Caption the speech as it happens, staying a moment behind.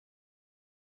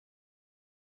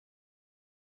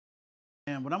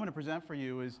And what I'm going to present for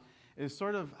you is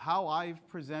sort of how I've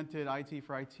presented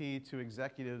IT4IT to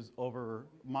executives over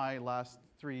my last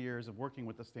 3 years of working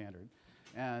with the standard,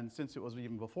 and since it was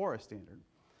even before a standard.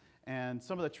 And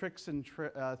some of the tricks and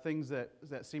things that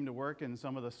seem to work, and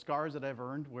some of the scars that I've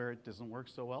earned where it doesn't work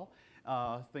so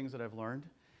well, things that I've learned.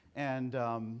 And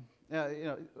you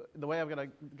know, the way I've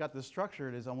got this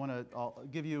structured is I'll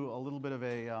give you a little bit of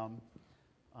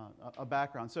a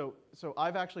background. So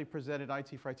I've actually presented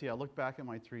IT4IT. I look back at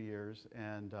my 3 years,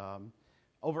 and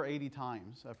over 80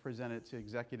 times I've presented to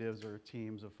executives or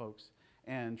teams of folks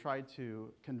and tried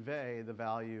to convey the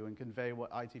value and convey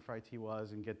what IT4IT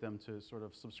was and get them to sort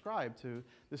of subscribe to,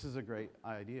 this is a great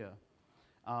idea.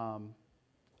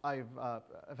 I've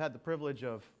had the privilege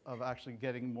of actually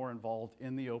getting more involved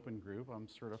in the open group. I'm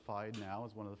certified now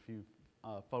as one of the few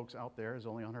folks out there. There's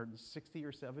only 160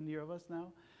 or 70 of us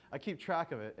now. I keep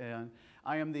track of it, and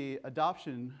I am the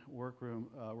adoption work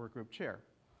group chair.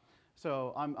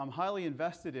 So I'm highly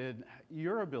invested in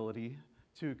your ability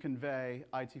to convey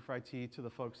IT4IT to the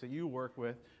folks that you work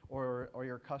with, or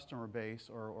your customer base,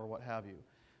 or what have you.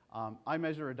 I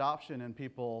measure adoption and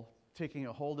people taking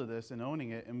a hold of this and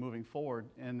owning it and moving forward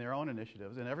in their own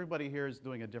initiatives. And everybody here is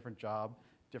doing a different job,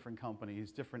 different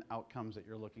companies, different outcomes that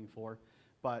you're looking for.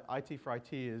 But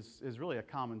IT4IT is really a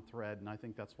common thread, and I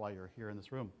think that's why you're here in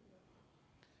this room.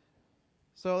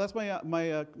 So that's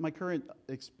my current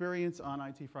experience on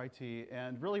IT4IT,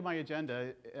 and really my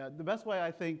agenda. The best way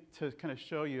I think to kind of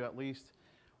show you at least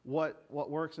what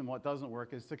works and what doesn't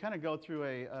work is to kind of go through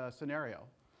a scenario.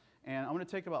 And I'm going to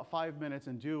take about 5 minutes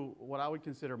and do what I would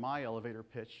consider my elevator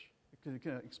pitch,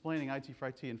 explaining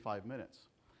IT4IT in 5 minutes.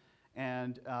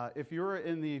 And if you're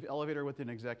in the elevator with an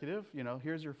executive, you know,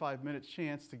 here's your 5 minutes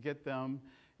chance to get them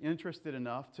interested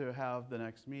enough to have the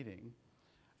next meeting.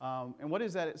 And what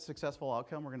is that successful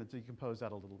outcome? We're going to decompose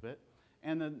that a little bit.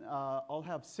 And then I'll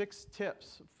have 6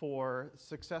 tips for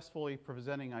successfully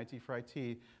presenting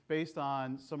IT4IT based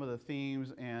on some of the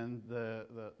themes and the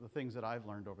things that I've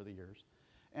learned over the years.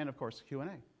 And of course, Q&A.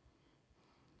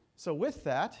 So with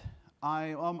that,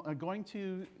 I am going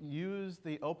to use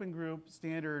the Open Group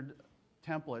standard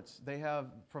templates. They have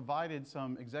provided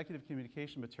some executive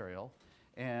communication material,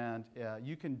 and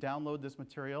you can download this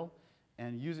material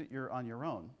and use it on your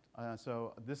own.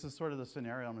 So this is sort of the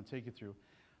scenario I'm going to take you through.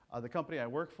 The company I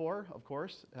work for, of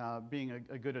course, being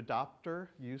a good adopter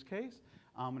use case,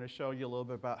 I'm going to show you a little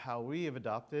bit about how we have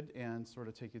adopted and sort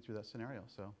of take you through that scenario.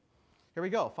 So here we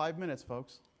go, 5 minutes,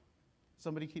 folks.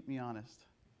 Somebody keep me honest.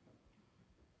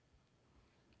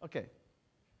 Okay.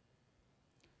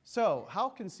 So how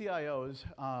can CIOs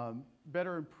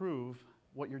better improve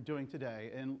what you're doing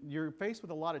today? And you're faced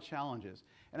with a lot of challenges.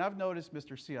 And I've noticed,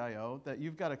 Mr. CIO, that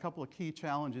you've got a couple of key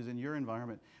challenges in your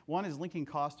environment. One is linking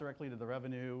cost directly to the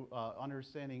revenue,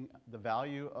 understanding the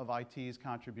value of IT's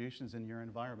contributions in your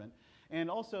environment, and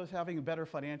also having better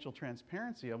financial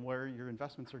transparency of where your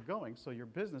investments are going, so your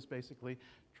business basically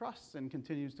trusts and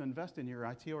continues to invest in your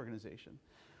IT organization.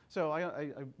 So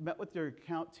I met with your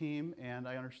account team, and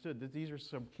I understood that these are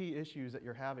some key issues that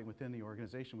you're having within the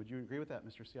organization. Would you agree with that,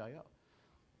 Mr. CIO?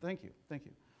 Thank you, thank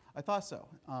you. I thought so.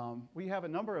 We have a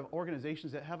number of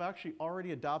organizations that have actually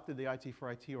already adopted the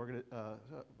IT4IT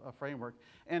framework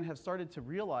and have started to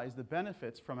realize the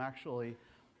benefits from actually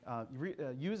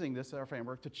using this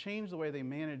framework to change the way they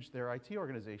manage their IT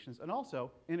organizations, and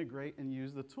also integrate and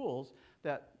use the tools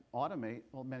that automate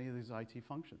many of these IT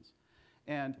functions.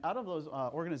 And out of those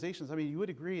organizations, I mean, you would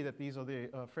agree that these are the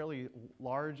fairly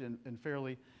large and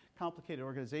fairly complicated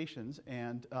organizations,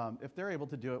 and if they're able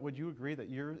to do it, would you agree that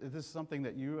this is something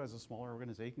that you as a smaller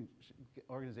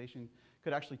organization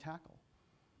could actually tackle?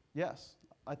 Yes,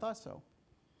 I thought so.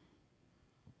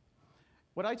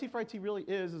 What IT4IT really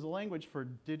is a language for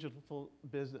digital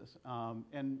business,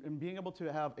 and being able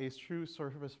to have a true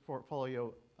service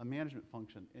portfolio management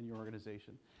function in your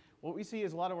organization. What we see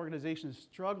is a lot of organizations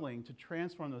struggling to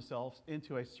transform themselves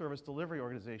into a service delivery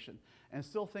organization and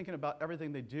still thinking about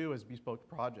everything they do as bespoke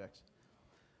projects.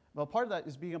 Well, part of that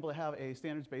is being able to have a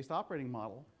standards-based operating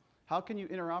model. How can you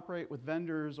interoperate with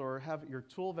vendors or have your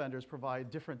tool vendors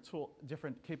provide different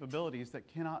capabilities that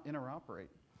cannot interoperate?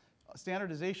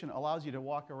 Standardization allows you to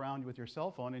walk around with your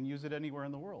cell phone and use it anywhere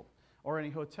in the world, or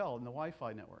any hotel in the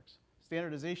Wi-Fi networks.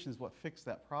 Standardization is what fixed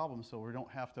that problem, so we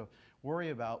don't have to worry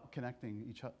about connecting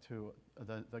each other to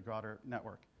the broader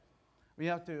network. We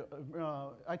have to,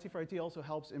 IT4IT also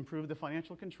helps improve the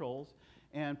financial controls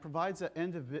and provides an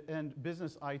end-to-end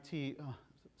business IT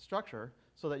structure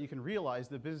so that you can realize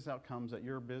the business outcomes that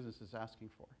your business is asking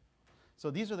for. So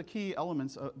these are the key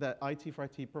elements that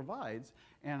IT4IT provides,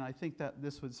 and I think that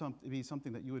this would be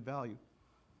something that you would value.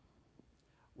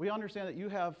 We understand that you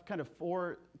have kind of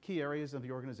 4 key areas of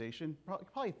the organization,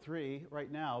 probably 3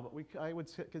 right now, but I would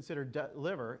consider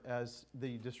deliver as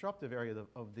the disruptive area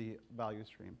of the value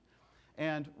stream.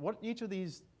 And what each of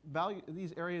these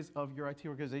areas of your IT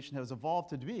organization has evolved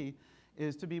to be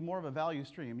is to be more of a value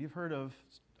stream. You've heard of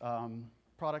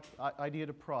idea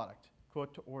to product,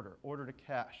 quote to order, order to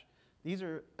cash. These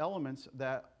are elements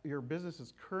that your business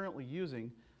is currently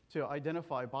using to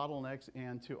identify bottlenecks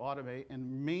and to automate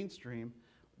and mainstream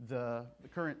the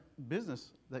current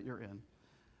business that you're in.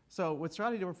 So with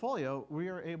Strategy Portfolio, we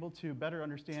are able to better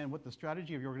understand what the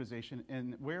strategy of your organization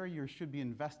and where you should be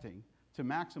investing to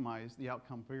maximize the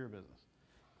outcome for your business.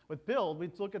 With Build,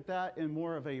 we look at that in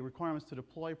more of a requirements to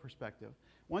deploy perspective.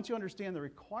 Once you understand the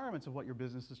requirements of what your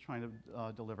business is trying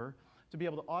to deliver, to be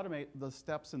able to automate the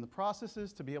steps in the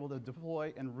processes, to be able to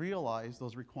deploy and realize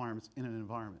those requirements in an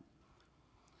environment.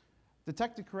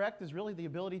 Detect and correct is really the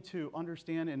ability to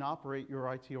understand and operate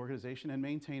your IT organization and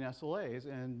maintain SLAs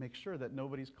and make sure that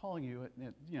nobody's calling you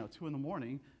at 2 in the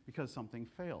morning because something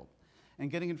failed.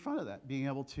 And getting in front of that, being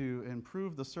able to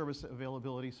improve the service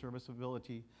availability,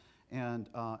 and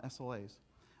SLAs.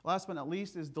 Last but not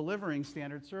least is delivering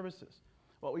standard services.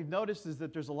 What we've noticed is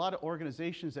that there's a lot of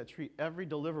organizations that treat every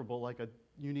deliverable like a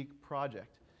unique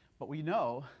project. But we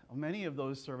know many of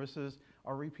those services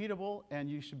are repeatable, and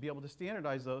you should be able to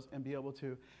standardize those and be able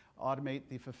to automate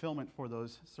the fulfillment for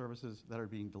those services that are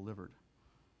being delivered.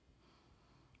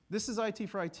 This is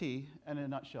IT4IT in a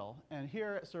nutshell. And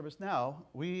here at ServiceNow,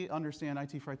 we understand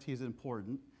IT4IT is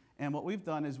important. And what we've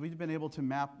done is we've been able to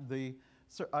map the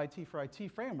IT4IT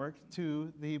framework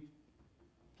to the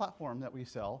platform that we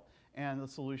sell and the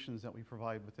solutions that we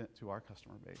provide with it to our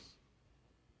customer base.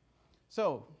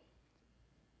 So,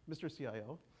 Mr.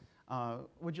 CIO,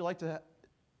 would you like to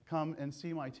come and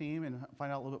see my team and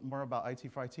find out a little bit more about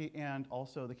IT4IT and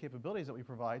also the capabilities that we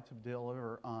provide to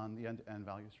deliver on the end-to-end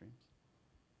value streams?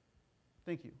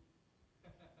 Thank you.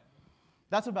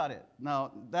 That's about it.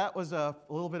 Now, that was a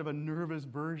little bit of a nervous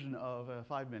version of a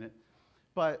 5-minute,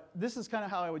 but this is kind of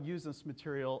how I would use this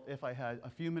material if I had a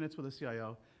few minutes with a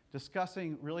CIO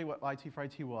discussing really what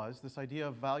IT4IT was, this idea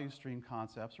of value stream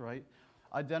concepts, right?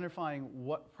 Identifying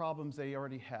what problems they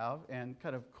already have and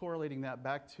kind of correlating that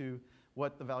back to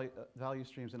what the value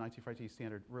streams in IT4IT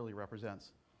standard really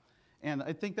represents. And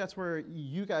I think that's where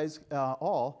you guys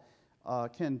all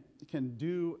can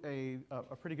do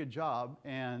a pretty good job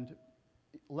and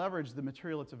leverage the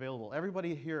material that's available.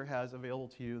 Everybody here has available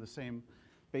to you the same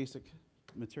basic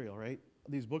material, right?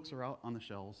 These books are out on the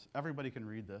shelves. Everybody can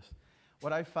read this.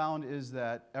 What I found is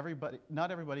that not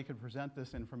everybody can present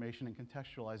this information and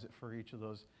contextualize it for each of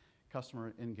those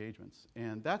customer engagements.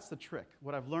 And that's the trick.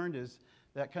 What I've learned is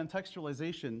that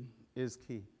contextualization is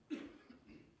key.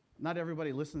 Not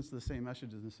everybody listens to the same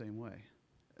message in the same way.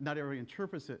 Not everybody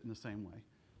interprets it in the same way.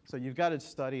 So you've got to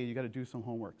study, you've got to do some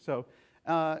homework. So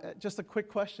just a quick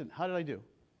question, how did I do?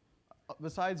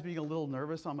 Besides being a little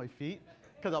nervous on my feet,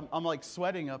 because I'm like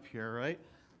sweating up here, right?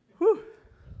 Whew.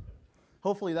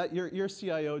 Hopefully that your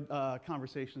CIO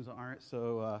conversations aren't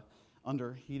so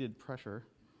under heated pressure.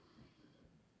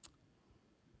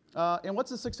 And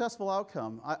what's a successful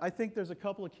outcome? I think there's a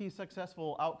couple of key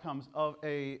successful outcomes of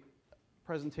a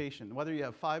presentation, whether you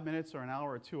have 5 minutes or an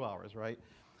hour or 2 hours, right?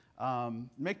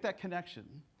 Make that connection.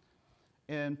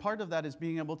 And part of that is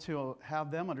being able to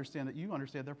have them understand that you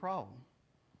understand their problem.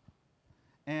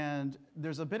 And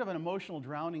there's a bit of an emotional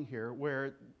drowning here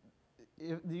where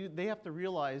they have to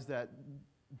realize that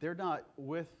they're not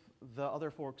with the other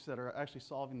folks that are actually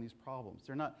solving these problems.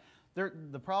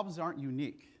 The problems aren't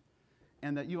unique,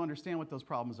 and that you understand what those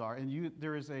problems are, and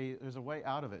there's a way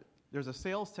out of it. There's a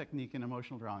sales technique in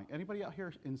emotional drowning. Anybody out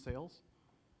here in sales?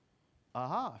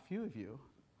 Aha, a few of you.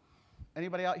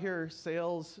 Anybody out here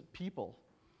sales people?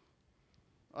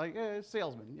 Like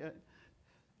salesman, yeah.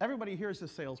 Everybody here is a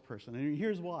salesperson, and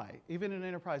here's why. Even an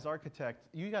enterprise architect,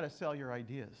 you got to sell your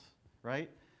ideas, right?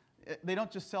 They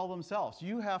don't just sell themselves.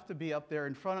 You have to be up there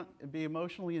in front, be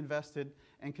emotionally invested,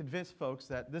 and convince folks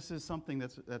that this is something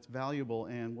that's valuable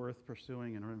and worth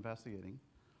pursuing and investigating.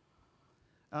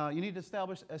 You need to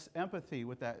establish empathy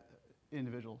with that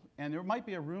individual. And there might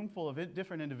be a room full of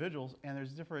different individuals, and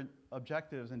there's different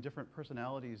objectives and different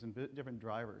personalities and different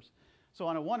drivers. So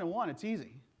on a one-on-one, it's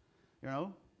easy, you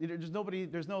know?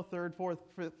 There's no third, fourth,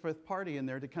 fifth party in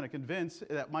there to kind of convince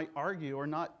that might argue or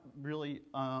not really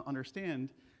understand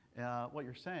what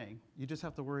you're saying. You just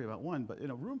have to worry about one. But in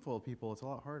a room full of people, it's a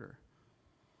lot harder.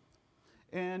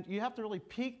 And you have to really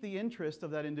pique the interest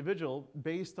of that individual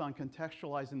based on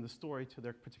contextualizing the story to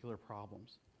their particular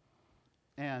problems.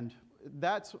 And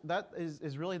that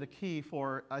is really the key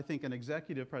for, I think, an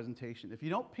executive presentation. If you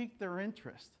don't pique their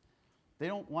interest, they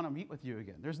don't want to meet with you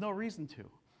again. There's no reason to.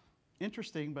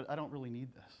 Interesting, but I don't really need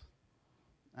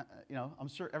this. You know, I'm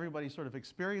sure everybody sort of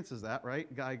experiences that,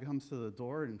 right? Guy comes to the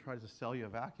door and tries to sell you a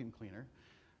vacuum cleaner.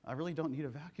 I really don't need a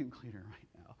vacuum cleaner right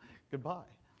now. Goodbye.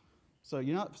 So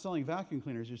you're not selling vacuum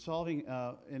cleaners, you're solving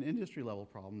an industry level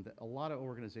problem that a lot of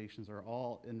organizations are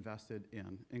all invested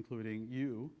in, including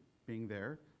you being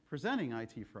there, presenting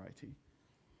IT4IT.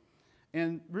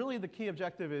 And really the key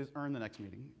objective is earn the next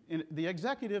meeting. And the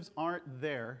executives aren't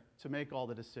there to make all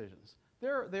the decisions.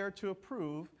 They're there to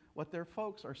approve what their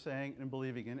folks are saying and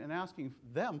believing in and asking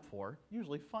them for,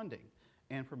 usually funding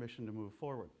and permission to move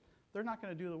forward. They're not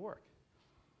going to do the work.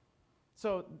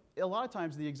 So a lot of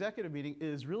times the executive meeting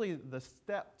is really the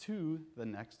step to the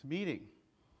next meeting.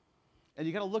 And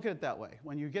you got to look at it that way.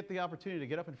 When you get the opportunity to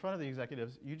get up in front of the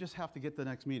executives, you just have to get the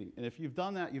next meeting. And if you've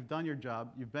done that, you've done your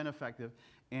job, you've been effective,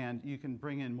 and you can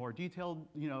bring in more detailed,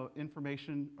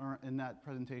 information in that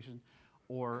presentation,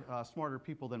 or smarter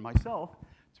people than myself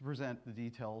to present the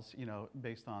details,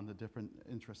 based on the different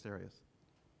interest areas.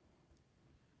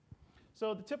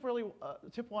 So the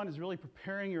tip one is really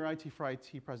preparing your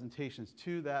IT4IT presentations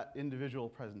to that individual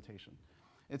presentation.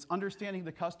 It's understanding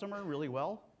the customer really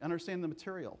well, understanding the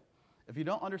material. If you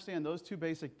don't understand those two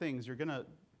basic things, you're gonna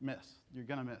miss. You're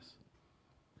gonna miss.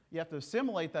 You have to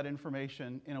assimilate that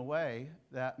information in a way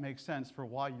that makes sense for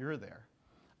why you're there.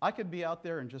 I could be out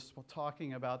there and just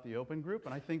talking about the open group,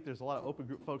 and I think there's a lot of open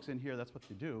group folks in here, that's what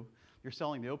you do. You're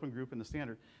selling the open group and the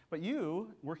standard. But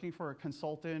you, working for a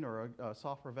consultant or a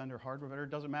software vendor, hardware vendor,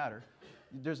 doesn't matter.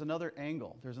 There's another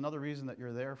angle. There's another reason that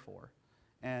you're there for.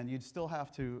 And you'd still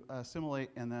have to assimilate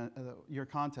your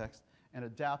context and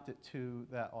adapt it to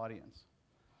that audience.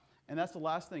 And that's the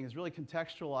last thing, is really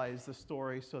contextualize the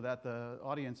story so that the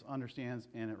audience understands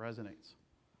and it resonates.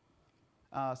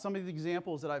 Some of the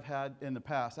examples that I've had in the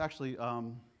past, actually,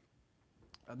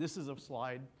 this is a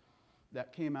slide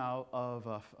that came out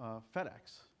of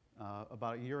FedEx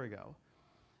about a year ago.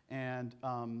 And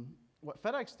what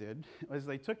FedEx did was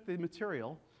they took the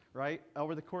material, right,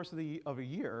 over the course of a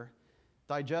year,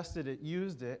 digested it,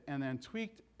 used it, and then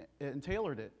tweaked it and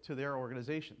tailored it to their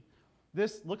organization.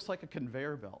 This looks like a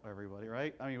conveyor belt, everybody,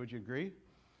 right? I mean, would you agree?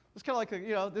 It's kind of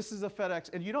like, this is a FedEx,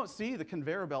 and you don't see the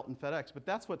conveyor belt in FedEx, but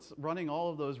that's what's running all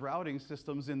of those routing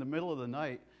systems in the middle of the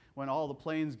night when all the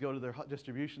planes go to their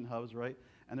distribution hubs, right?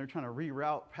 And they're trying to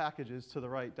reroute packages to the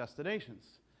right destinations.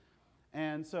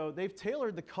 And so they've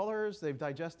tailored the colors, they've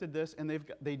digested this, and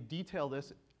they detail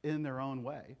this in their own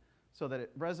way so that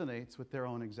it resonates with their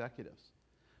own executives.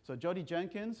 So Jody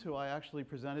Jenkins, who I actually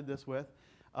presented this with,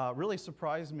 really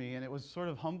surprised me, and it was sort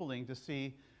of humbling to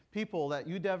see people that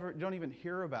you don't even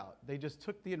hear about. They just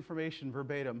took the information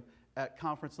verbatim at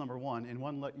conference number 1, and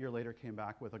 1 year later came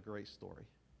back with a great story.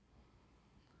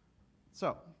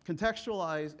 So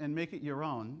contextualize and make it your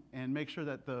own, and make sure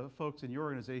that the folks in your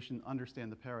organization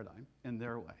understand the paradigm in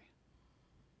their way.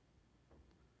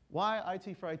 Why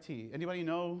IT4IT? Anybody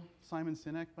know Simon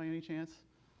Sinek by any chance?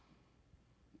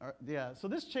 Yeah, so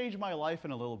this changed my life in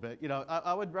a little bit.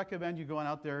 I would recommend you going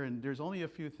out there, and there's only a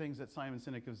few things that Simon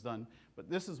Sinek has done,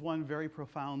 but this is one very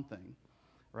profound thing,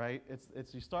 right?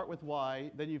 It's you start with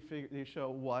why, then you show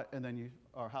what, and then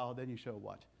or how, then you show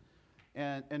what.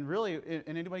 And really,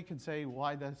 and anybody can say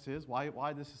why this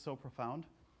is so profound.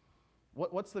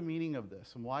 What's the meaning of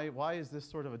this, and why is this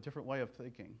sort of a different way of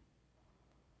thinking?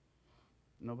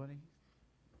 Nobody?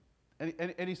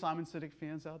 Any Simon Sinek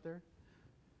fans out there?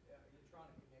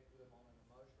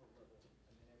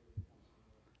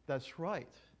 That's right.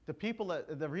 The people that,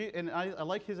 and I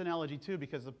like his analogy too,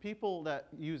 because the people that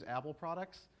use Apple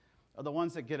products are the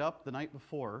ones that get up the night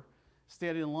before,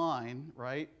 stand in line,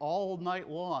 right, all night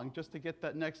long just to get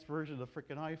that next version of the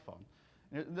frickin' iPhone.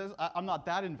 I'm not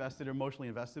that invested, emotionally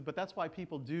invested, but that's why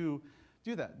people do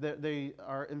that. They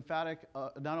are emphatic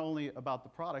not only about the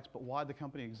products, but why the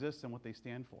company exists and what they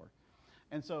stand for.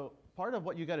 And so part of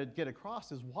what you got to get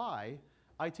across is why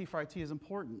IT4IT is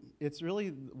important. It's really,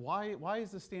 why is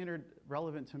the standard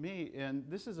relevant to me? And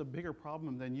this is a bigger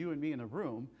problem than you and me in a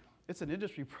room. It's an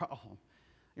industry problem.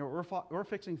 We're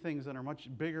fixing things that are much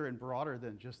bigger and broader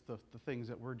than just the things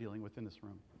that we're dealing with in this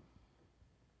room.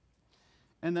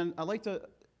 And then I'd like to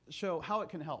show how it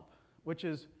can help, which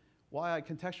is why I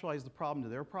contextualize the problem to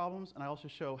their problems, and I also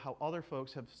show how other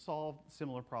folks have solved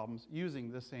similar problems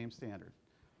using the same standard.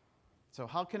 So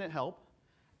how can it help?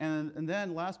 And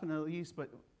then last but not least, but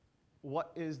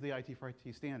what is the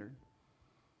IT4IT standard?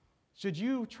 Should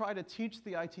you try to teach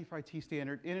the IT4IT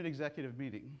standard in an executive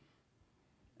meeting?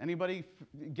 Anybody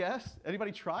guess?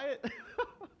 Anybody try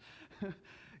it?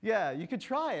 Yeah, you could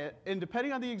try it, and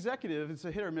depending on the executive, it's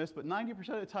a hit or miss, but 90%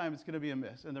 of the time it's going to be a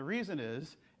miss. And the reason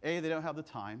is, A, they don't have the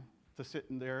time to sit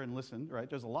in there and listen, right?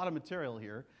 There's a lot of material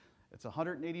here. It's a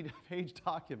 180-page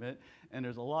document, and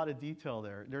there's a lot of detail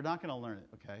there. They're not going to learn it,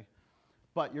 okay?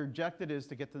 But your objective is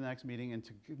to get to the next meeting and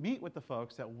to meet with the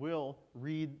folks that will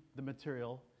read the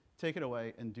material, take it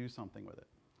away, and do something with it.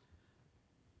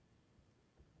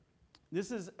 This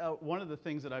is one of the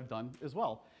things that I've done as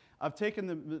well. I've taken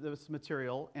this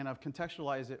material and I've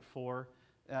contextualized it for,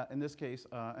 in this case,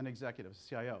 an executive,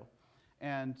 CIO,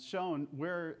 and shown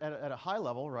where, at a high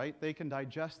level, right, they can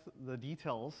digest the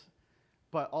details,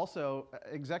 but also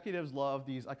executives love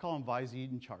these, I call them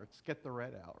Viseden charts, get the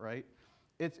red out, right?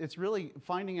 It's really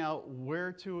finding out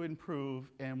where to improve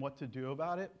and what to do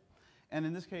about it. And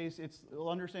in this case, it's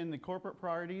understanding the corporate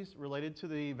priorities related to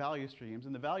the value streams.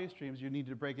 And the value streams, you need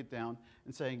to break it down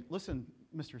and saying, listen,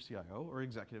 Mr. CIO or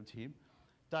executive team,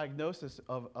 diagnosis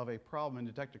of a problem and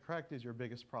detect and correct is your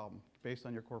biggest problem based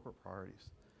on your corporate priorities.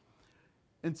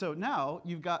 And so now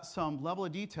you've got some level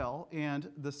of detail, and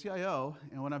the CIO,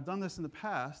 and when I've done this in the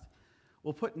past,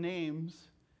 will put names,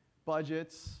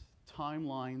 budgets,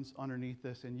 timelines underneath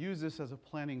this and use this as a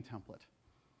planning template.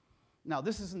 Now,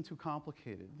 this isn't too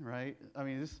complicated, right? I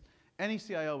mean, any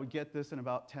CIO would get this in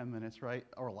about 10 minutes, right,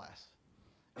 or less.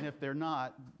 And if they're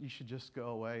not, you should just go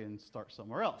away and start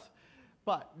somewhere else.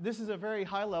 But this is a very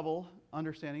high-level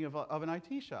understanding of an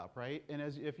IT shop, right? And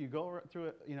if you go through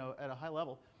it, at a high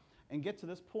level and get to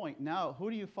this point, now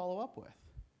who do you follow up with?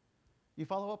 You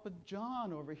follow up with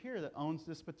John over here that owns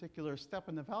this particular step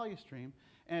in the value stream,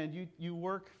 and you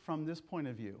work from this point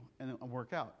of view and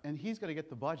work out. And he's going to get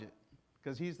the budget,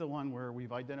 because he's the one where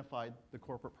we've identified the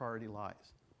corporate priority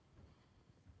lies.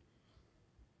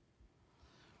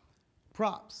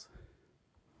 Props.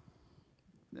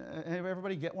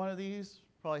 Everybody get one of these?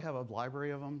 Probably have a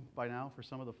library of them by now for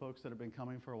some of the folks that have been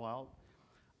coming for a while.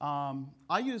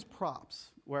 I use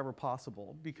props wherever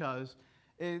possible because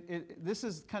this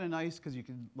is kind of nice because you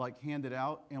can hand it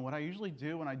out. And what I usually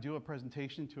do when I do a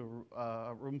presentation to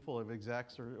a room full of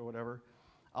execs or whatever,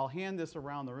 I'll hand this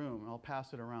around the room and I'll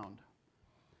pass it around.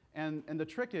 And the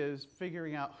trick is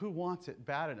figuring out who wants it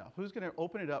bad enough. Who's going to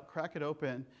open it up, crack it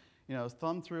open,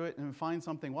 thumb through it, and find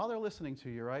something while they're listening to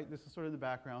you, right? This is sort of the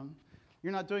background.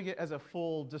 You're not doing it as a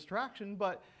full distraction,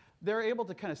 but they're able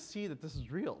to kind of see that this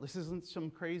is real. This isn't some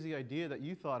crazy idea that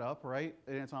you thought up, right?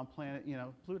 And it's on planet,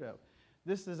 Pluto.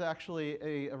 This is actually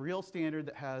a real standard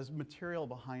that has material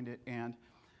behind it. And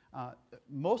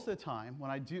most of the time, when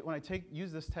I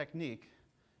use this technique,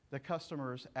 the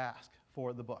customers ask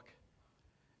for the book.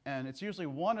 And it's usually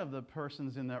one of the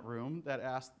persons in that room that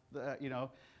asked,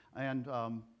 and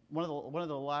one of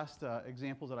the last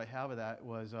examples that I have of that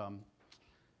was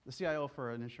the CIO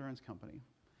for an insurance company.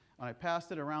 And I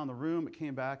passed it around the room. It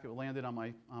came back. It landed on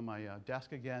my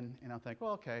desk again. And I think,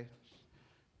 well, okay.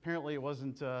 Apparently, it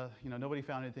wasn't. Nobody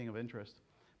found anything of interest.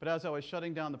 But as I was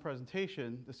shutting down the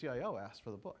presentation, the CIO asked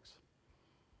for the books.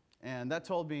 And that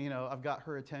told me, I've got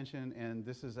her attention, and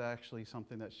this is actually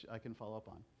something that I can follow up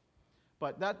on.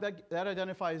 But that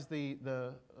identifies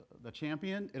the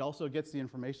champion. It also gets the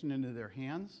information into their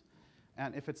hands.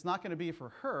 And if it's not going to be for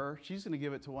her, she's going to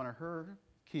give it to one of her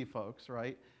key folks,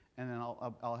 right? And then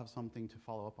I'll have something to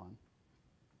follow up on.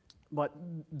 But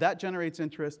that generates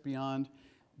interest beyond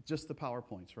just the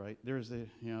PowerPoints, right? There's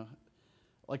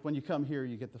like when you come here,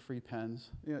 you get the free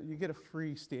pens. You get a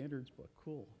free standards book.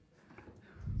 Cool.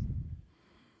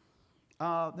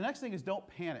 The next thing is don't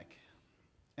panic.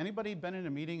 Anybody been in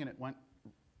a meeting and it went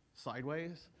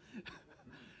sideways?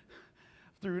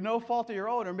 Through no fault of your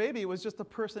own, or maybe it was just a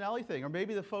personality thing, or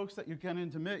maybe the folks that you get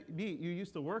into meet you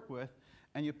used to work with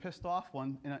and you pissed off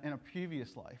one in a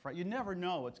previous life, right? You never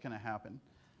know what's going to happen.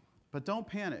 But don't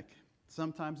panic.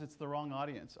 Sometimes it's the wrong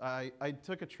audience. I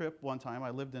took a trip one time. I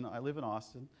live in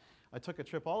Austin. I took a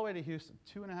trip all the way to Houston,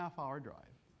 2.5-hour drive.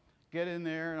 Get in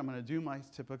there, and I'm going to do my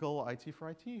typical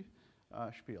IT4IT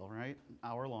spiel, right? An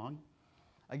hour long.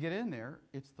 I get in there,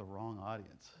 it's the wrong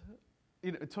audience.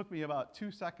 It took me about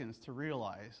 2 seconds to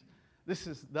realize this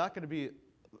is not going to be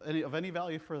of any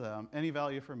value for them, any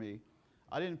value for me.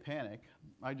 I didn't panic.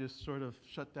 I just sort of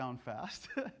shut down fast.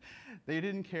 They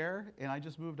didn't care, and I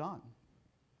just moved on.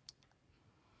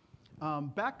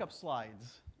 Backup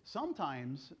slides.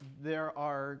 Sometimes there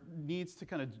are needs to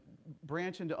kind of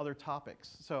branch into other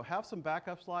topics. So have some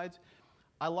backup slides.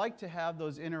 I like to have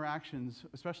those interactions,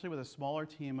 especially with a smaller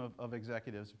team of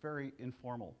executives, very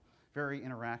informal, very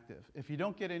interactive. If you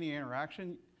don't get any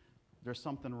interaction, there's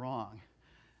something wrong,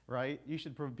 right? You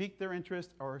should pique their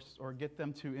interest or get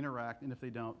them to interact, and if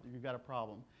they don't, you've got a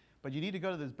problem. But you need to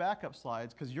go to those backup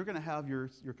slides because you're going to have your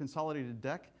consolidated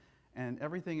deck and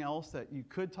everything else that you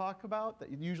could talk about that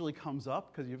usually comes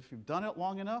up because if you've done it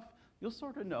long enough, you'll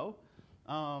sort of know.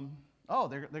 Oh,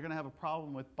 they're going to have a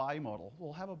problem with bimodal.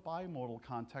 We'll have a bimodal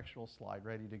contextual slide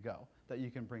ready to go that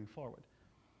you can bring forward.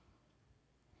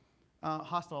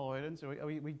 Hostile avoidance,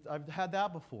 I've had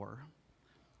that before.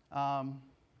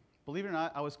 Believe it or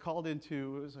not, I was called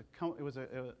into, it was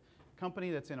a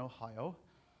company that's in Ohio.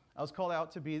 I was called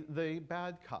out to be the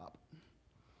bad cop.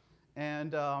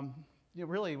 And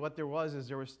really what there was is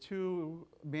there was two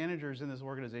managers in this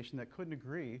organization that couldn't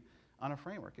agree on a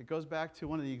framework. It goes back to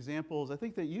one of the examples I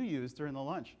think that you used during the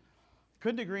lunch.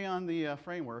 Couldn't agree on the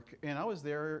framework, and I was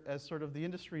there as sort of the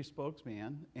industry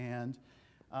spokesman, and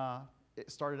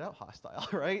it started out hostile,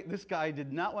 right? This guy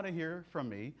did not want to hear from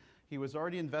me. He was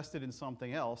already invested in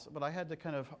something else, but I had to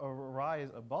kind of rise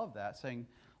above that, saying,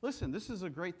 listen, this is a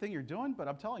great thing you're doing, but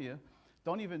I'm telling you,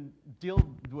 don't even deal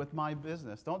with my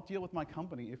business. Don't deal with my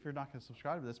company if you're not going to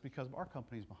subscribe to this because our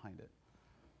company's behind it.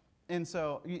 And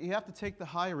so you have to take the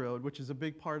high road, which is a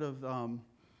big part of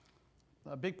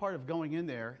going in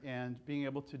there and being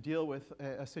able to deal with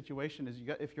a situation. Is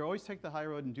if you always take the high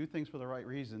road and do things for the right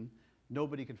reason,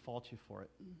 nobody can fault you for it.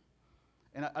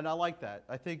 And I like that.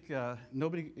 I think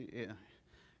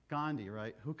Gandhi,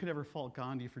 right? Who could ever fault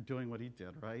Gandhi for doing what he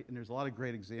did, right? And there's a lot of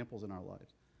great examples in our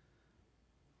lives.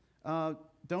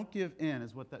 Don't give in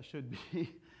is what that should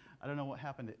be. I don't know what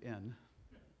happened to in.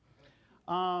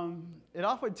 It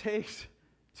often takes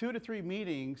 2 to 3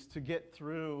 meetings to get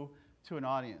through to an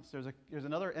audience. There's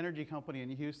another energy company in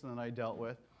Houston that I dealt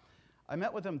with. I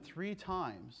met with them 3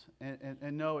 times,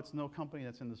 and no, it's no company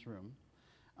that's in this room.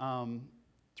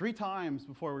 3 times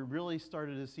before we really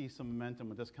started to see some momentum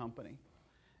with this company.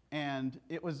 And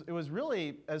it was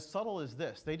really as subtle as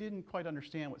this. They didn't quite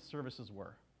understand what services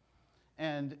were.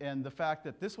 And the fact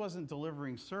that this wasn't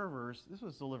delivering servers, this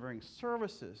was delivering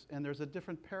services, and there's a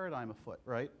different paradigm afoot,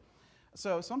 right?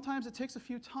 So sometimes it takes a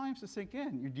few times to sink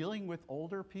in. You're dealing with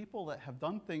older people that have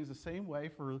done things the same way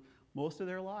for most of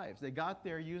their lives. They got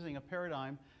there using a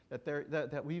paradigm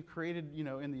that we've created, in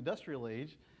the industrial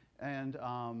age, and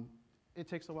it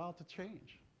takes a while to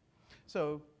change.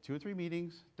 So 2 or 3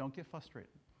 meetings, don't get frustrated.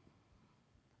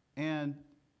 And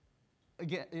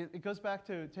again, it goes back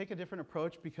to take a different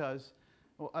approach because,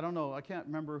 well, I don't know, I can't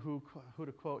remember who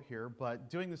to quote here, but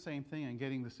doing the same thing and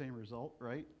getting the same result,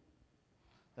 right?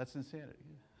 That's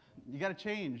insanity. You got to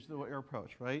change your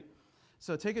approach, right?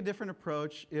 So take a different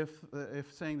approach if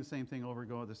saying the same thing over and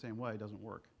going the same way doesn't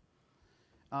work.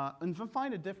 And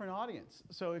find a different audience.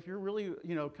 So if you're really,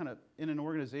 kind of in an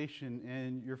organization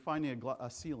and you're finding a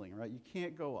ceiling, right? You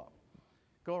can't go up.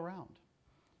 Go around.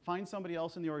 Find somebody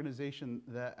else in the organization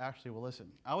that actually will listen.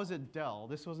 I was at Dell.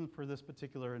 This wasn't for this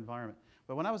particular environment.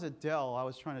 But when I was at Dell, I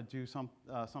was trying to do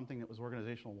something that was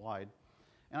organizational wide.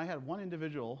 And I had one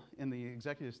individual in the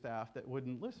executive staff that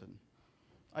wouldn't listen.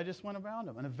 I just went around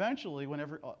him. And eventually,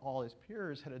 whenever all his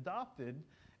peers had adopted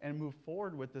and moved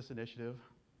forward with this initiative,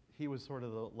 he was sort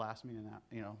of the last man,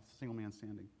 single man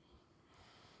standing.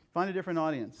 Find a different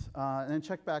audience, and then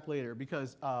check back later,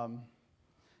 because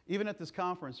even at this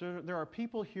conference, there are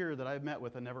people here that I've met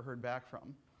with and never heard back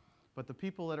from. But the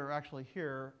people that are actually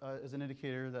here is an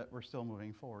indicator that we're still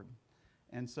moving forward.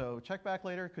 And so check back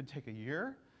later. Could take a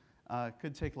year,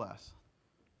 could take less.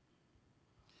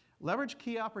 Leverage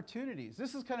key opportunities.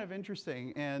 This is kind of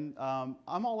interesting, and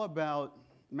I'm all about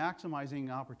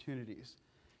maximizing opportunities.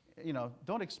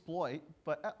 Don't exploit,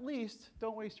 but at least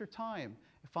don't waste your time.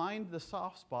 Find the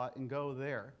soft spot and go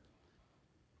there.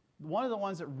 One of the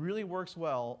ones that really works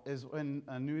well is when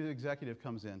a new executive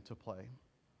comes into play.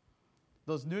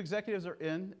 Those new executives are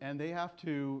in, and they have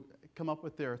to come up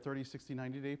with their 30, 60,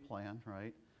 90-day plan,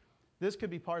 right? This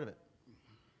could be part of it.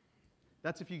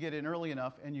 That's if you get in early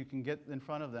enough and you can get in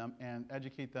front of them and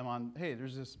educate them on, hey,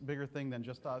 there's this bigger thing than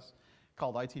just us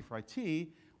called IT4IT.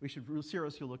 We should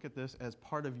seriously look at this as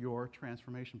part of your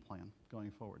transformation plan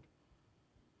going forward.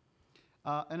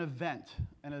 An event.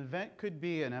 An event could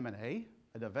be an M&A,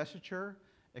 a divestiture.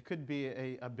 It could be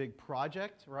a big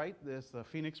project, right? The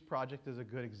Phoenix project is a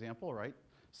good example, right?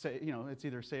 It's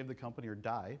either save the company or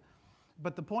die.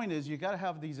 But the point is, you got to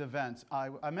have these events.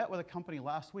 I met with a company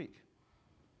last week,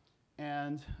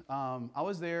 and I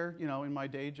was there, in my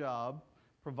day job,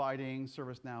 providing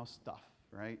ServiceNow stuff,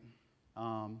 right?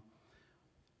 I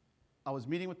was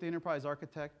meeting with the enterprise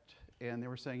architect, and they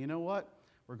were saying, you know what?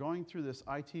 We're going through this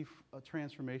IT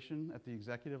transformation at the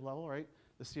executive level, right?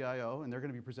 The CIO, and they're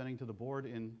going to be presenting to the board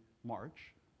in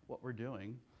March what we're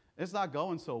doing. It's not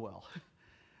going so well.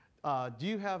 Do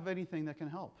you have anything that can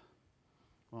help?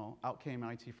 Well, out came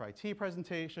an IT4IT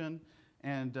presentation,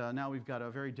 And now we've got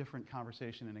a very different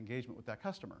conversation and engagement with that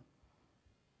customer.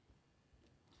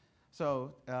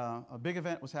 So a big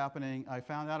event was happening. I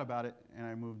found out about it, and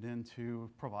I moved in to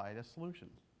provide a solution.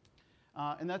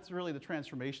 And that's really the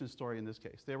transformation story in this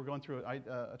case. They were going through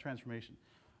a transformation.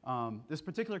 This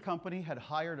particular company had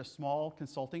hired a small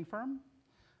consulting firm,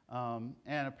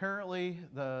 and apparently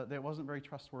it wasn't very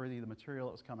trustworthy, the material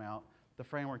that was coming out, the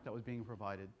framework that was being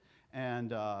provided.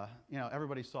 And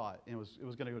everybody saw it, and it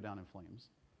was going to go down in flames.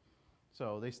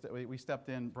 So we stepped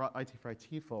in, brought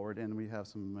IT4IT forward, and we have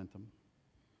some momentum.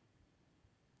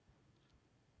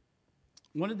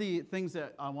 One of the things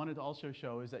that I wanted to also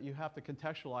show is that you have to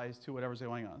contextualize to whatever's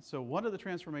going on. So one of the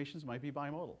transformations might be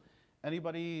bimodal.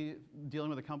 Anybody dealing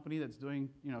with a company that's doing,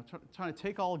 trying to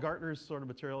take all Gartner's sort of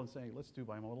material and saying, let's do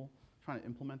bimodal, trying to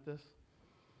implement this?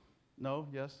 No?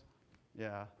 Yes?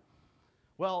 Yeah.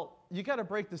 Well, you got to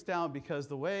break this down because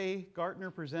the way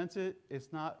Gartner presents it,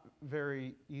 it's not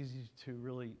very easy to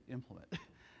really implement.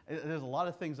 There's a lot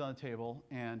of things on the table,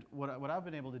 and what I've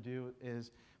been able to do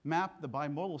is map the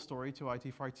bimodal story to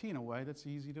IT4IT in a way that's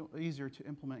easier to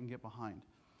implement and get behind.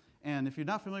 And if you're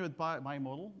not familiar with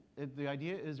bimodal, the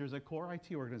idea is there's a core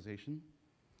IT organization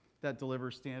that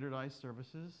delivers standardized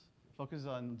services, focuses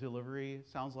on delivery.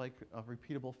 Sounds like a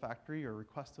repeatable factory or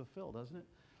request to fill, doesn't it?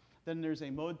 Then there's a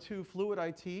mode 2 fluid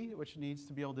IT, which needs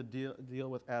to be able to deal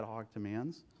with ad hoc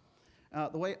demands.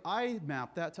 The way I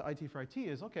map that to IT4IT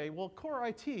is, okay, well, core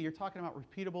IT, you're talking about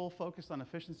repeatable, focused on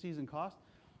efficiencies and cost.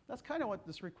 That's kind of what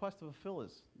this request to fulfill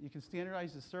is. You can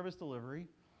standardize the service delivery,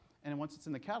 and once it's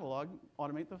in the catalog,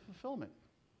 automate the fulfillment,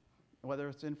 whether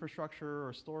it's infrastructure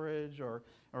or storage or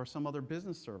some other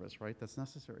business service, right, that's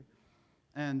necessary.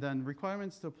 And then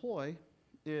requirements to deploy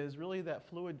is really that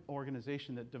fluid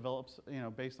organization that develops,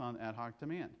 based on ad hoc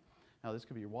demand. Now, this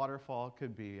could be waterfall, it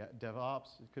could be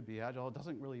DevOps, it could be Agile, it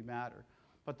doesn't really matter.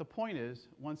 But the point is,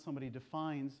 once somebody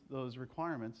defines those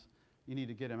requirements, you need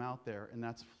to get them out there, and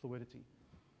that's fluidity.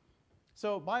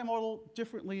 So bimodal,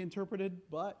 differently interpreted,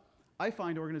 but I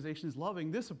find organizations loving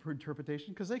this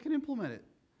interpretation because they can implement it.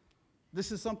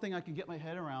 This is something I can get my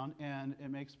head around, and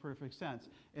it makes perfect sense.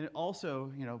 And it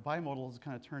also, bimodal has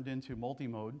kind of turned into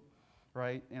multi-mode,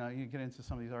 right? You get into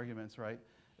some of these arguments, right?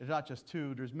 It's not just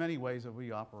two, there's many ways that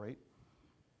we operate.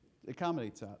 It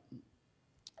accommodates that.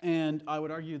 And I would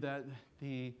argue that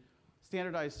the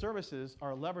standardized services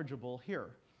are leverageable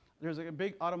here. There's a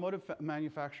big automotive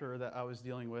manufacturer that I was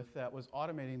dealing with that was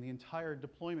automating the entire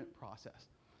deployment process.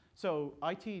 So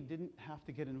IT didn't have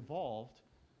to get involved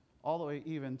all the way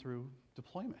even through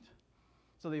deployment.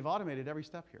 So they've automated every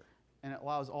step here. And it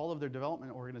allows all of their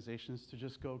development organizations to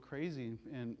just go crazy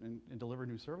and deliver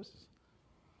new services.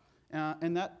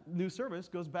 And that new service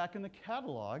goes back in the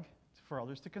catalog for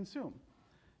others to consume.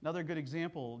 Another good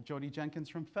example, Jody Jenkins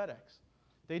from FedEx.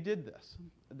 They did this.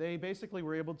 They basically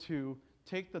were able to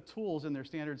take the tools in their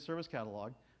standard service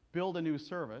catalog, build a new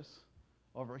service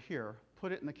over here,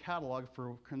 put it in the catalog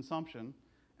for consumption,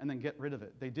 and then get rid of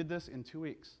it. They did this in 2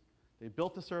 weeks. They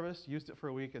built the service, used it for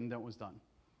a week, and then it was done.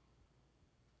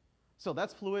 So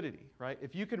that's fluidity, right?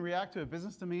 If you can react to a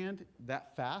business demand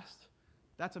that fast,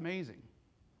 that's amazing.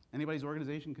 Anybody's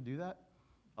organization could do that,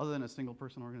 other than a single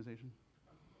person organization?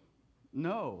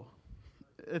 No,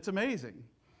 it's amazing.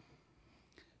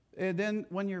 And then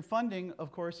when you're funding,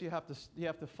 of course, you have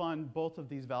to fund both of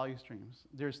these value streams.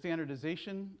 There's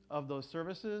standardization of those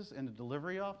services and the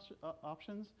delivery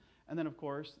options. And then, of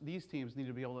course, these teams need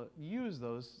to be able to use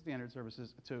those standard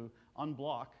services to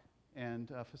unblock and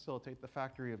facilitate the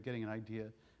factory of getting an idea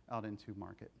out into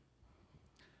market.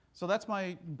 So that's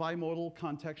my bimodal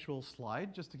contextual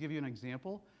slide, just to give you an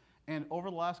example. And over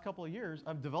the last couple of years,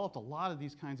 I've developed a lot of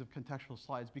these kinds of contextual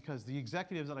slides because the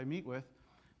executives that I meet with,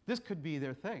 this could be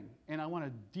their thing. And I want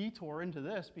to detour into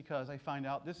this because I find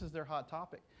out this is their hot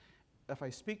topic. If I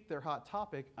speak their hot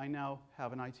topic, I now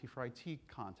have an IT4IT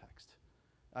context.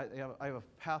 I have a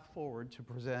path forward to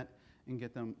present and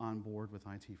get them on board with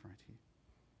IT4IT.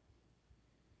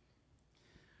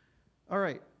 All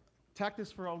right,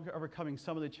 tactics for overcoming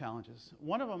some of the challenges.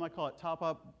 One of them, I call it top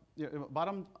up,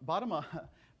 bottom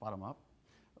up,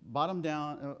 bottom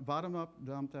down, bottom up,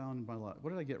 down, by lot.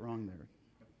 What did I get wrong there?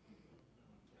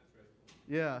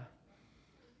 Yeah,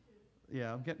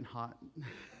 I'm getting hot.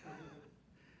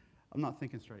 I'm not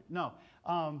thinking straight. No.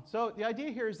 So the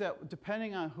idea here is that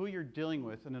depending on who you're dealing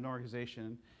with in an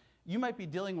organization, you might be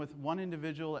dealing with one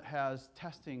individual that has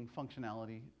testing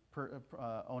functionality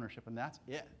ownership, and that's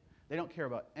it. They don't care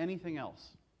about anything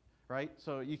else, right?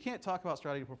 So you can't talk about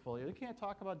strategy portfolio. You can't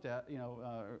talk about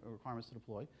requirements to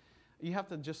deploy. You have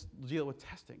to just deal with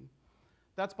testing.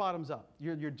 That's bottoms up.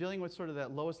 You're dealing with sort of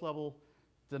that lowest level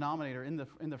denominator in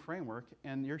the framework,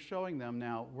 and you're showing them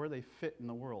now where they fit in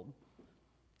the world.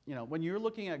 You know, when you're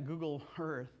looking at Google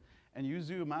Earth and you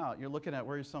zoom out, you're looking at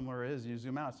where somewhere is, you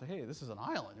zoom out and say, hey, this is an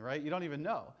island, right? You don't even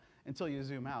know until you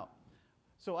zoom out.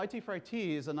 So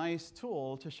IT4IT is a nice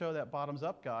tool to show that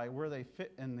bottoms-up guy where they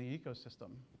fit in the ecosystem,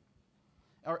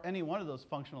 or any one of those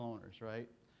functional owners, right?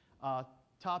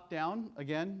 Top-down,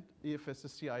 again, if it's the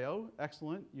CIO,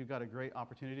 excellent. You've got a great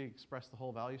opportunity to express the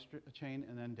whole value chain,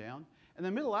 and then down. And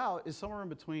then middle out is somewhere in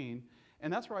between,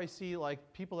 and that's where I see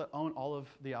like people that own all of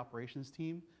the operations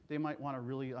team, they might want to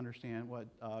really understand what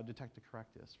detect to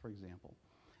correct is, for example.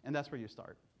 And that's where you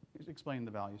start, explaining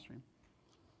the value stream.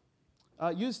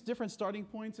 Use different starting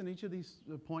points in each of these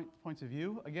points of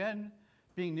view. Again,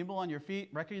 being nimble on your feet,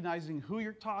 recognizing who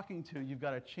you're talking to, you've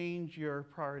got to change your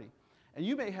priority. And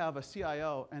you may have a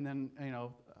CIO and then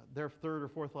their third or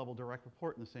fourth level direct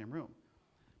report in the same room.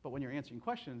 But when you're answering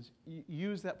questions,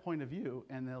 use that point of view,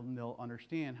 and they'll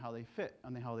understand how they fit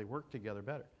and how they work together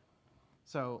better.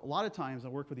 So a lot of times I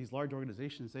work with these large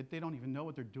organizations that they don't even know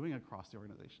what they're doing across the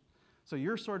organization. So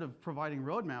you're sort of providing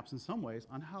roadmaps in some ways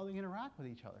on how they interact with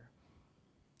each other.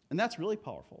 And that's really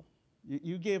powerful.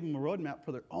 You gave them a roadmap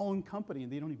for their own company,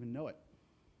 and they don't even know it.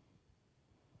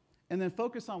 And then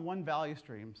focus on one value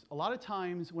stream. A lot of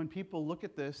times when people look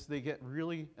at this, they get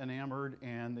really enamored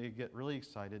and they get really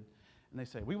excited. And they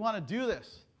say, we want to do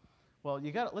this. Well,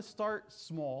 let's start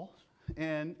small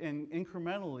and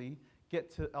incrementally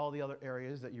get to all the other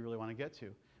areas that you really want to get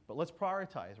to. But let's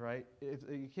prioritize, right?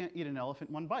 You can't eat an elephant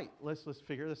in one bite. Let's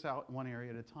figure this out one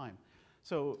area at a time.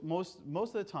 So most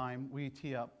of the time, we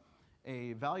tee up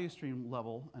a value stream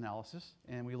level analysis,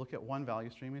 and we look at one value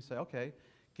stream and say, okay,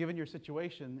 given your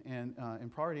situation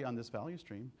and priority on this value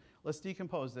stream, let's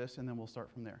decompose this, and then we'll start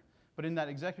from there. But in that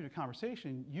executive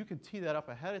conversation, you can tee that up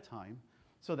ahead of time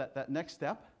so that that next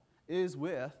step is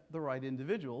with the right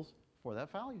individuals for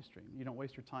that value stream. You don't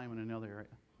waste your time in another area.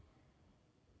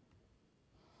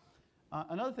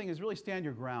 Another thing is really stand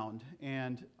your ground.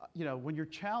 And when you're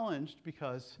challenged,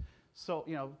 because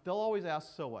they'll always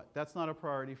ask, so what? That's not a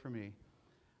priority for me.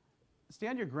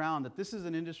 Stand your ground that this is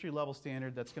an industry level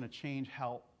standard that's going to change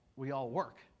how we all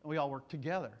work. And we all work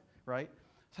together, right?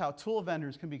 It's how tool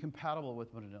vendors can be compatible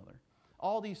with one another.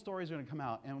 All these stories are going to come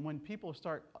out. And when people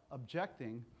start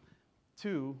objecting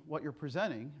to what you're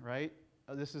presenting, right?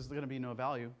 This is going to be no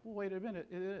value. Well, wait a minute,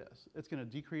 it is. It's going to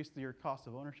decrease your cost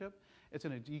of ownership. It's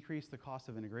going to decrease the cost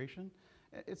of integration,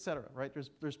 et cetera, right?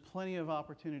 There's plenty of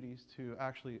opportunities to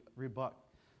actually rebut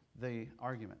the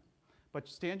argument. But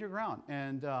stand your ground,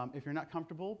 and if you're not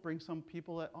comfortable, bring some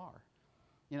people that are.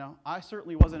 I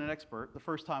certainly wasn't an expert the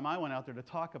first time I went out there to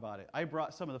talk about it. I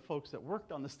brought some of the folks that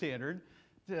worked on the standard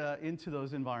into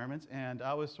those environments, and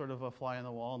I was sort of a fly on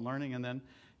the wall and learning, and then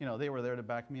they were there to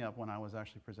back me up when I was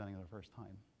actually presenting the first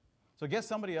time. So get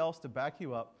somebody else to back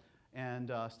you up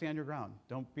and stand your ground.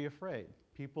 Don't be afraid.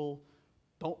 People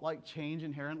don't like change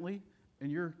inherently,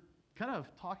 and you're kind of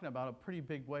talking about a pretty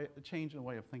big change in the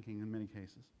way of thinking in many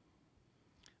cases.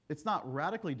 It's not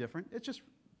radically different, it's just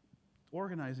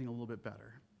organizing a little bit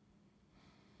better.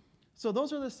 So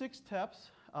those are the 6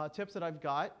 tips that I've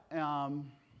got.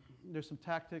 There's some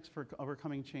tactics for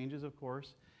overcoming changes, of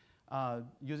course.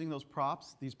 Using those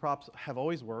props. These props have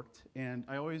always worked, and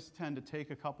I always tend to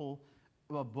take a couple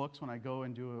of books when I go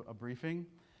and do a briefing.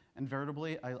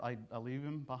 Invariably, I leave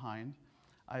them behind.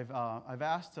 I've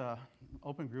asked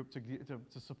Open Group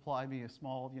to supply me a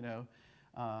small,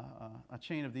 a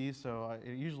chain of these. So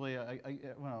usually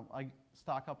I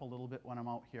stock up a little bit when I'm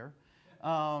out here,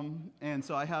 and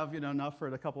so I have enough for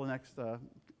a couple of next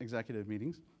executive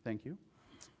meetings. Thank you.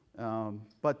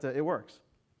 But it works.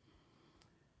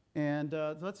 And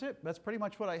that's it. That's pretty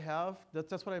much what I have.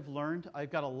 That's what I've learned. I've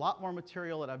got a lot more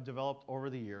material that I've developed over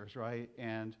the years, right?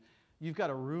 And you've got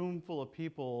a room full of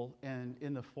people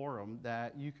in the forum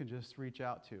that you can just reach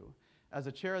out to. As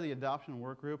a chair of the adoption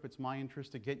work group, it's my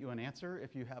interest to get you an answer.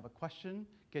 If you have a question,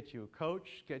 get you a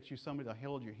coach, get you somebody to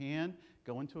hold your hand,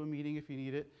 go into a meeting if you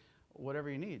need it, whatever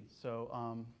you need.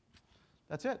 So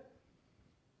that's it.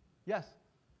 Yes?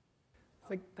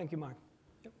 Thank you, Mark.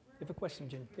 Yep. You have a question,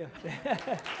 Jim? Yeah.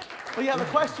 Oh, you have a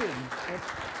question?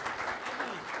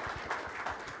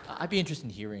 I'd be interested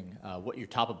in hearing what your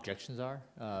top objections are,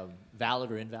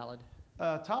 valid or invalid.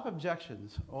 Top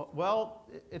objections. Well,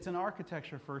 it's an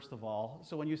architecture, first of all.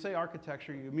 So when you say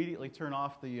architecture, you immediately turn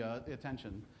off the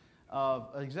attention of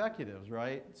executives,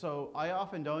 right? So I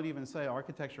often don't even say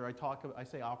architecture. I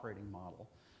say operating model,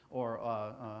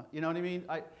 or you know what I mean.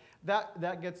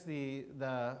 That gets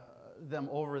them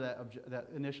over that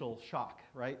initial shock,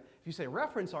 right? If you say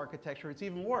reference architecture, it's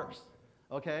even worse,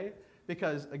 okay?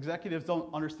 Because executives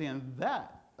don't understand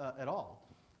that. at all.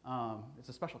 It's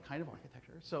a special kind of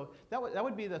architecture. So that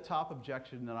would be the top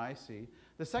objection that I see.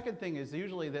 The second thing is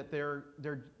usually that they're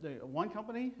one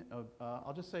company,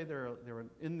 I'll just say they're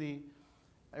in the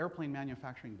airplane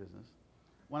manufacturing business.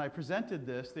 When I presented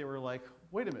this, they were like,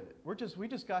 wait a minute, we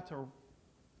just got to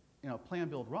plan,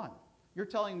 build, run. You're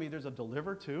telling me there's a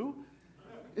deliver too?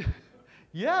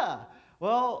 Yeah.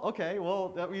 Well, okay. Well,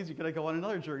 that means you're going to go on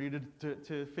another journey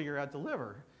to figure out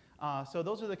deliver. So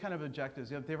those are the kind of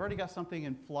objectives. If they've already got something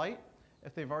in flight,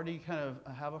 if they've already kind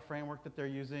of have a framework that they're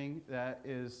using that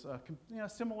is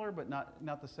similar but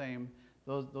not the same,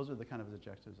 those are the kind of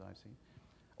objectives I've seen.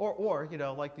 Or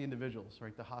like the individuals,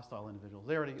 right? The hostile individuals.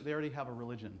 They already have a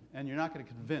religion, and you're not going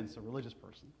to convince a religious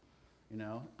person.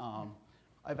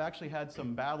 I've actually had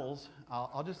some battles.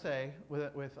 I'll just say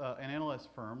with an analyst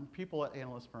firm, people at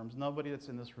analyst firms, nobody that's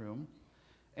in this room,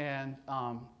 and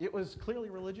it was clearly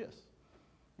religious.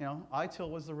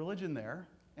 ITIL was the religion there,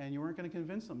 and you weren't going to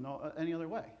convince them any other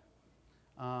way.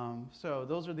 So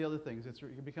those are the other things.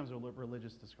 It becomes a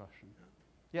religious discussion.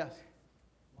 Yes?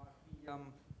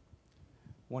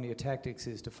 One of your tactics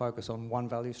is to focus on one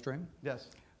value stream. Yes.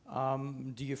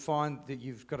 Do you find that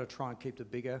you've got to try and keep the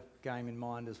bigger game in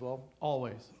mind as well?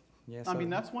 Always. Yes. I mean,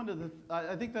 that's one of the.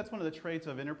 I think that's one of the traits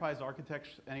of enterprise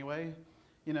architects anyway.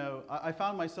 I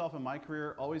found myself in my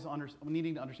career always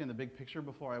needing to understand the big picture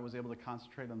before I was able to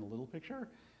concentrate on the little picture.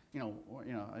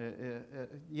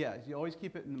 Yeah, you always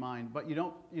keep it in mind, but you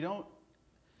don't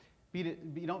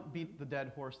beat the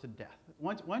dead horse to death.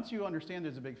 Once you understand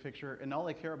there's a big picture and all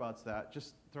they care about is that,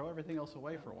 just throw everything else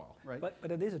away for a while, right? But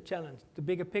it is a challenge. The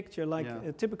bigger picture,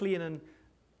 like typically in a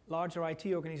larger IT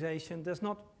organization, there's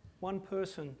not one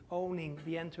person owning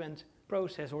the end-to-end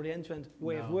process or the end-to-end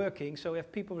way of working. So we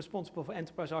have people responsible for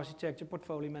enterprise architecture,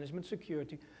 portfolio management,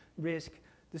 security, risk.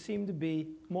 There seem to be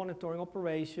monitoring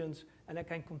operations, and that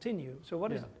can continue. So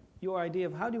what is your idea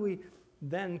of how do we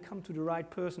then come to the right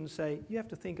person and say, you have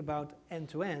to think about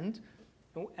end-to-end,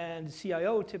 and the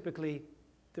CIO typically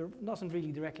doesn't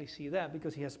really directly see that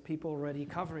because he has people already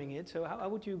covering it. So how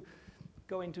would you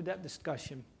go into that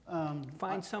discussion?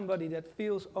 Find somebody that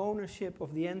feels ownership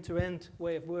of the end-to-end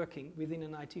way of working within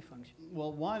an IT function.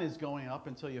 Well, one is going up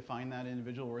until you find that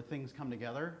individual where things come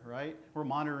together, right? Where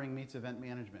monitoring meets event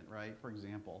management, right, for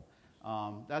example.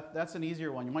 That's an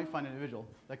easier one. You might find an individual.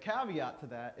 The caveat to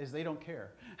that is they don't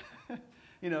care.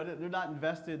 They're not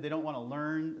invested. They don't want to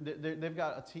learn. They've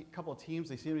got a couple of teams.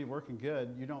 They seem to be working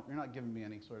good. You're not giving me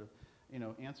any sort of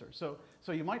answer. So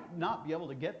you might not be able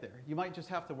to get there. You might just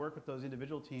have to work with those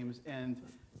individual teams, and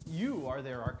you are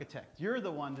their architect. You're the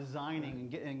one designing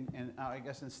and getting, and I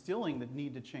guess instilling the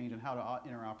need to change and how to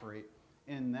interoperate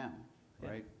in them,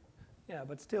 right? Yeah,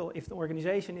 but still, if the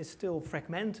organization is still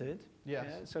fragmented, yes.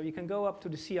 So you can go up to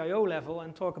the CIO level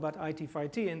and talk about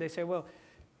IT4IT, and they say, well,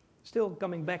 still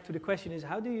coming back to the question is,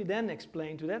 how do you then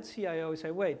explain to that CIO, say,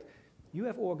 wait, you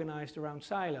have organized around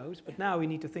silos, but now we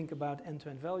need to think about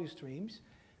end-to-end value streams.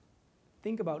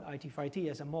 Think about IT4IT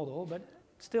as a model, but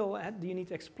still, do you need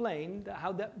to explain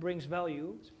how that brings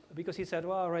value? Because he said,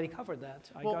 well, I already covered that.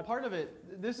 Part of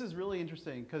it, this is really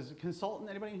interesting, because consultant,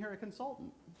 anybody in here a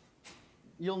consultant?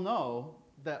 You'll know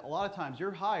that a lot of times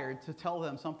you're hired to tell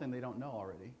them something they don't know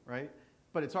already, right?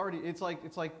 But it's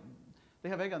like they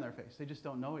have egg on their face. They just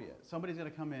don't know it yet. Somebody's going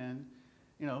to come in,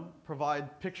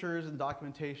 provide pictures and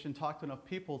documentation, talk to enough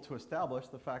people to establish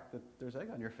the fact that there's egg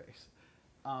on your face.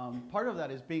 Part of that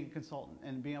is being a consultant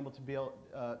and being able to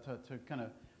to kind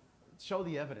of show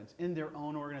the evidence in their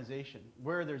own organization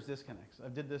where there's disconnects. I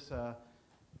did this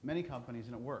many companies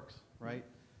and it works, right?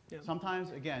 Yeah.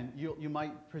 Sometimes, again, you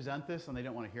might present this and they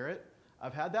don't want to hear it.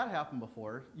 I've had that happen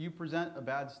before. You present a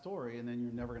bad story and then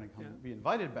you're never going to be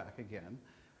invited back again.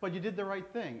 But you did the right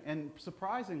thing. And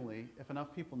surprisingly, if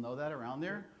enough people know that around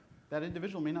there, that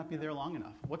individual may not be there long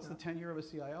enough. What's the tenure of a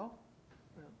CIO?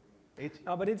 18.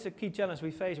 But it's a key challenge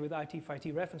we face with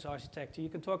IT4IT reference architecture. You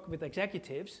can talk with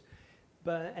executives,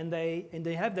 and they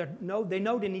know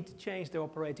they need to change their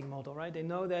operating model, right? They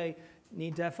know they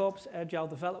need DevOps, agile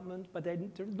development, but they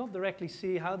do not directly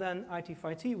see how then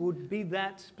IT4IT would be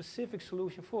that specific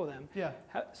solution for them. Yeah.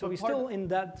 So we're still in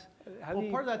that.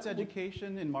 Part of that's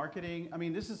education and marketing. I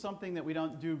mean, this is something that we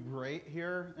don't do great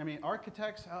here. I mean,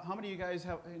 architects. How many of you guys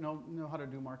know how to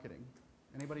do marketing?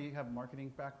 Anybody have a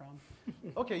marketing background?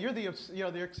 Okay, you're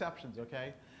the exceptions.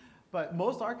 Okay, but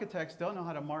most architects don't know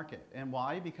how to market, and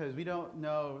why? Because we don't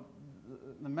know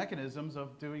the mechanisms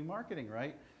of doing marketing,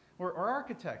 right? We're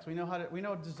architects. We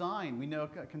know design. We know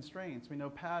constraints. We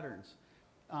know patterns.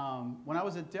 When I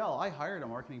was at Dell, I hired a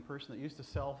marketing person that used to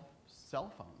sell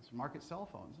cell phones, market cell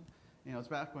phones, You know, it's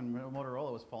back when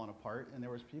Motorola was falling apart and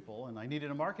there was people, and I needed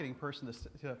a marketing person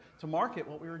to market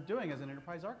what we were doing as an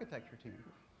enterprise architecture team.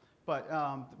 But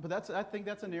I think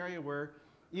that's an area where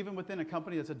even within a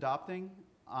company that's adopting,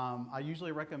 I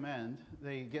usually recommend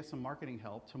they get some marketing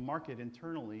help to market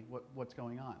internally what's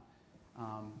going on.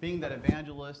 Being that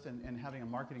evangelist and having a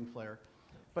marketing flair,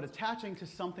 but attaching to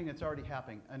something that's already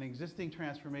happening, an existing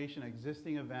transformation,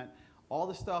 existing event, all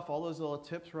the stuff, all those little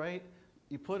tips, right?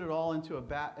 You put it all into a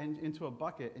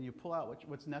bucket and you pull out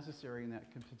what's necessary in that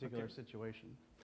particular situation.